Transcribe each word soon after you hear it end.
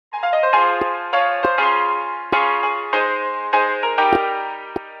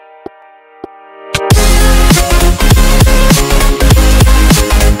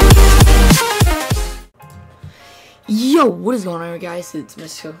What is going on, guys? It's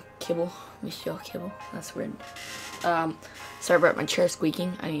Mr. Kibble. Mr. Kibble. That's weird. Sorry about my chair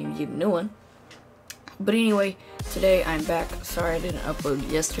squeaking. I need to get a new one. But anyway, today I'm back. Sorry I didn't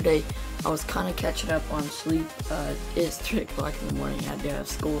upload yesterday. I was kind of catching up on sleep. It's 3 o'clock in the morning. I do have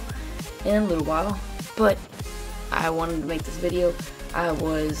school in a little while. But I wanted to make this video. I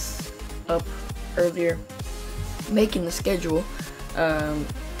was up earlier making the schedule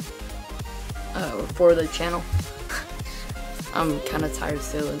for the channel. I'm kind of tired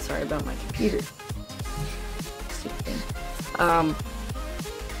still, and sorry about my computer. Stupid thing.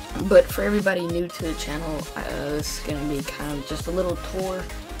 But for everybody new to the channel, this is gonna be kind of just a little tour.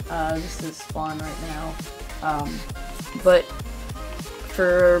 This is fun right now. But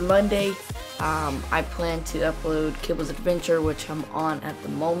for Monday, I plan to upload Kibble's Adventure, which I'm on at the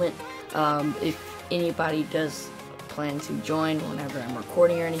moment. If anybody does plan to join whenever I'm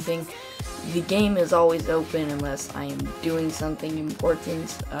recording or anything, the game is always open unless I am doing something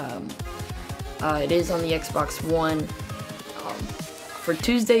important. It is on the Xbox One. For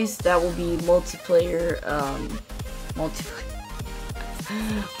Tuesdays, that will be multiplayer,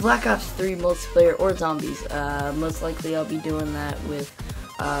 Black Ops 3 multiplayer or zombies. Most likely I'll be doing that with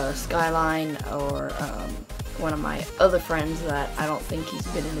Skyline or one of my other friends that I don't think he's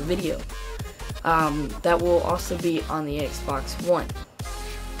been in a video. That will also be on the Xbox One.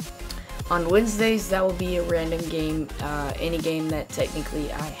 On Wednesdays, that will be a random game, any game that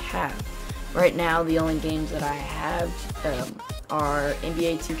technically I have. Right now, the only games that I have are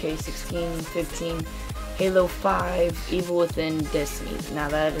NBA 2K16, 15, Halo 5, Evil Within, Destiny. Now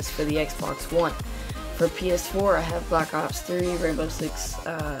that is for the Xbox One. For PS4, I have Black Ops 3, Rainbow Six,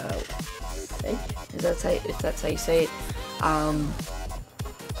 if that's how you say it,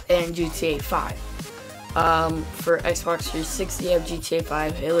 and GTA 5. For Xbox 360, I have GTA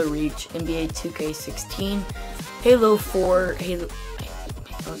 5, Halo Reach, NBA 2K16, Halo 4, I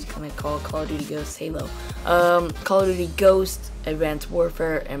was gonna call Call of Duty Ghost Halo, Call of Duty Ghost, Advanced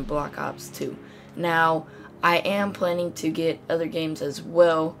Warfare, and Black Ops 2. Now, I am planning to get other games as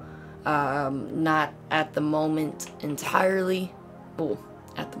well, not at the moment entirely, well,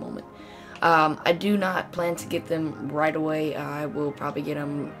 at the moment. I do not plan to get them right away. I will probably get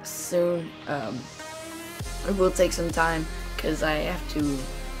them soon. It will take some time because I have to,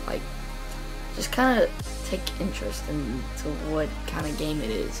 like, just kind of take interest into what kind of game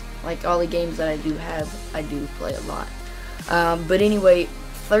it is. Like all the games that I do have, I do play a lot. But anyway,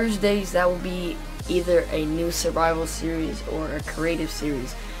 Thursdays, that will be either a new survival series or a creative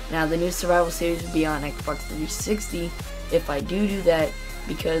series. Now, the new survival series will be on Xbox 360 if I do that,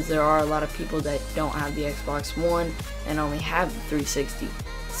 because there are a lot of people that don't have the Xbox One and only have the 360.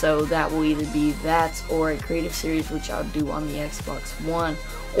 So that will either be that or a creative series, which I'll do on the Xbox One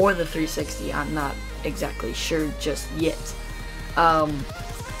or the 360. I'm not exactly sure just yet.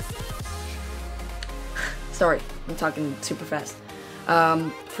 Sorry, I'm talking super fast.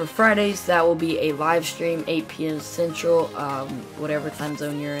 For Fridays, that will be a live stream, 8 p.m. Central, whatever time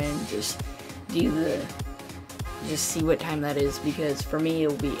zone you're in. Just see what time that is, because for me it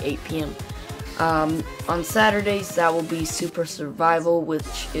will be 8 p.m. On Saturdays, that will be Super Survival,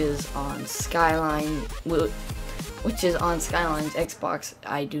 which is on Skyline, which is on Skyline's Xbox.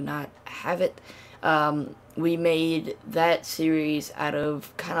 I do not have it. We made that series out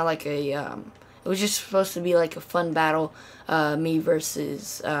of kind of like a, it was just supposed to be like a fun battle, me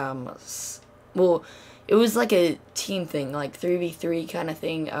versus, well, it was like a team thing, like 3v3 kind of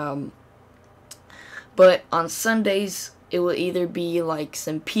thing. But on Sundays, it will either be like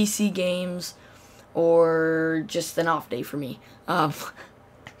some PC games or just an off day for me.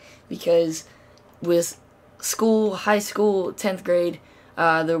 Because with school, high school, 10th grade,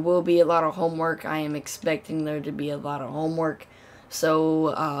 there will be a lot of homework. I am expecting there to be a lot of homework.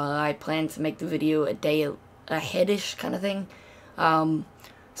 So I plan to make the video a day ahead-ish kind of thing.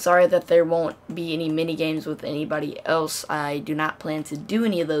 Sorry that there won't be any mini games with anybody else. I do not plan to do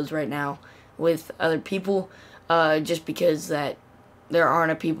any of those right now with other people, just because that there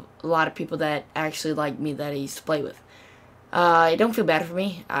aren't a lot of people that actually like me that I used to play with. Don't feel bad for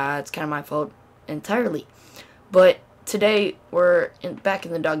me. It's kind of my fault entirely. But today we're back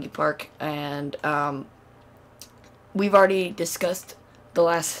in the doggy park, and we've already discussed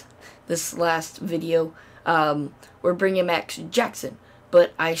this last video. We're bringing back Jackson,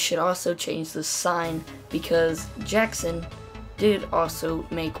 but I should also change the sign because Jackson did also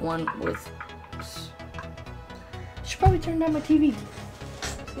make one with. I should probably turn down my TV.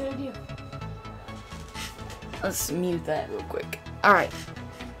 That's a good idea. Let's mute that real quick. Alright.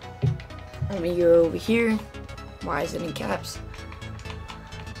 Let me go over here. Why is it in caps?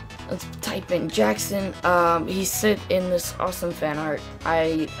 let's type in Jackson. He sent in this awesome fan art.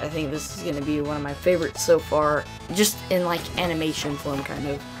 I think this is gonna be one of my favorites so far, just in like animation form kind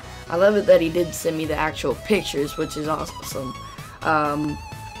of. I love it that he did send me the actual pictures, which is awesome.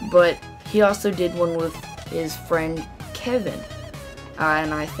 But he also did one with his friend Kevin,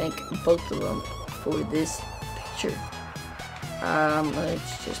 and I thank both of them for this picture.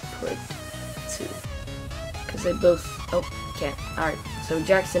 Let's just put 2, because they both, oh, can't. Alright, so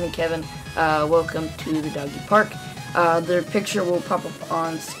Jackson and Kevin, welcome to the doggy park. Their picture will pop up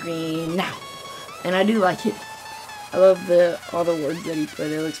on screen now, and I do like it. I love all the words that he put.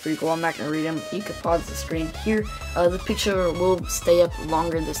 It looks pretty cool. I'm not going to read them. You can pause the screen here. The picture will stay up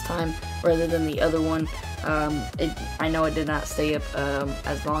longer this time rather than the other one. I know it did not stay up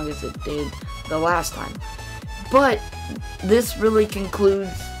as long as it did the last time. But this really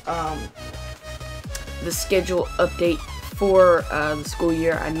concludes the schedule update for the school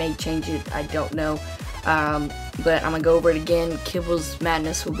year. I may change it. I don't know. But I'm going to go over it again. Kibble's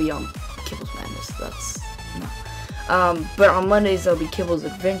Madness will be on... Kibble's Madness. That's... No. But on Mondays, there'll be Kibble's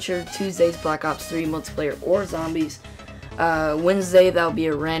Adventure. Tuesdays, Black Ops 3 multiplayer or zombies. Wednesday, that'll be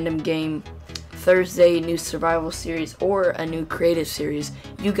a random game. Thursday, new survival series or a new creative series.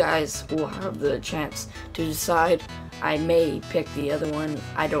 You guys will have the chance to decide. I may pick the other one.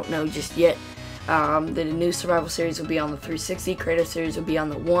 I don't know just yet. The new survival series will be on the 360. Creative series will be on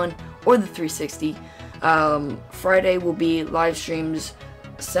the 1 or the 360. Friday will be live streams.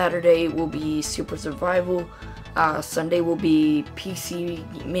 Saturday will be Super Survival. Sunday will be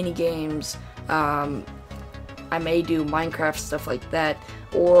PC mini games. I may do Minecraft, stuff like that,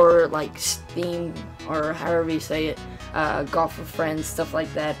 or like Steam, or however you say it, golf with friends, stuff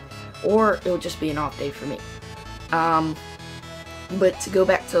like that, or it'll just be an off day for me. But to go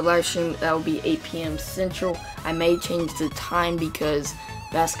back to the live stream, that will be 8 p.m. Central. I may change the time because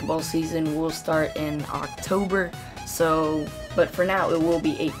basketball season will start in October, so, but for now it will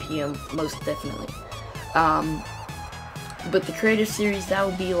be 8 p.m. most definitely. But the creative series, that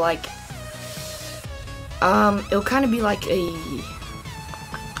will be like, it'll kind of be like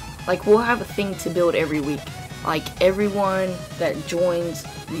we'll have a thing to build every week. Like, everyone that joins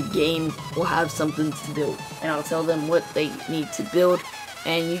the game will have something to build, and I'll tell them what they need to build,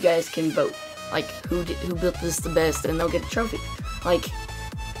 and you guys can vote, like, who built this the best, and they'll get a trophy. Like,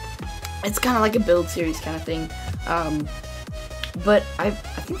 it's kind of like a build series kind of thing. But I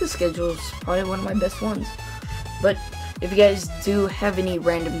think the schedule is probably one of my best ones. But if you guys do have any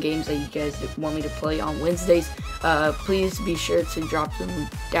random games that you guys want me to play on Wednesdays, please be sure to drop them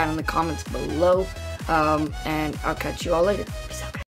down in the comments below. And I'll catch you all later. Peace out.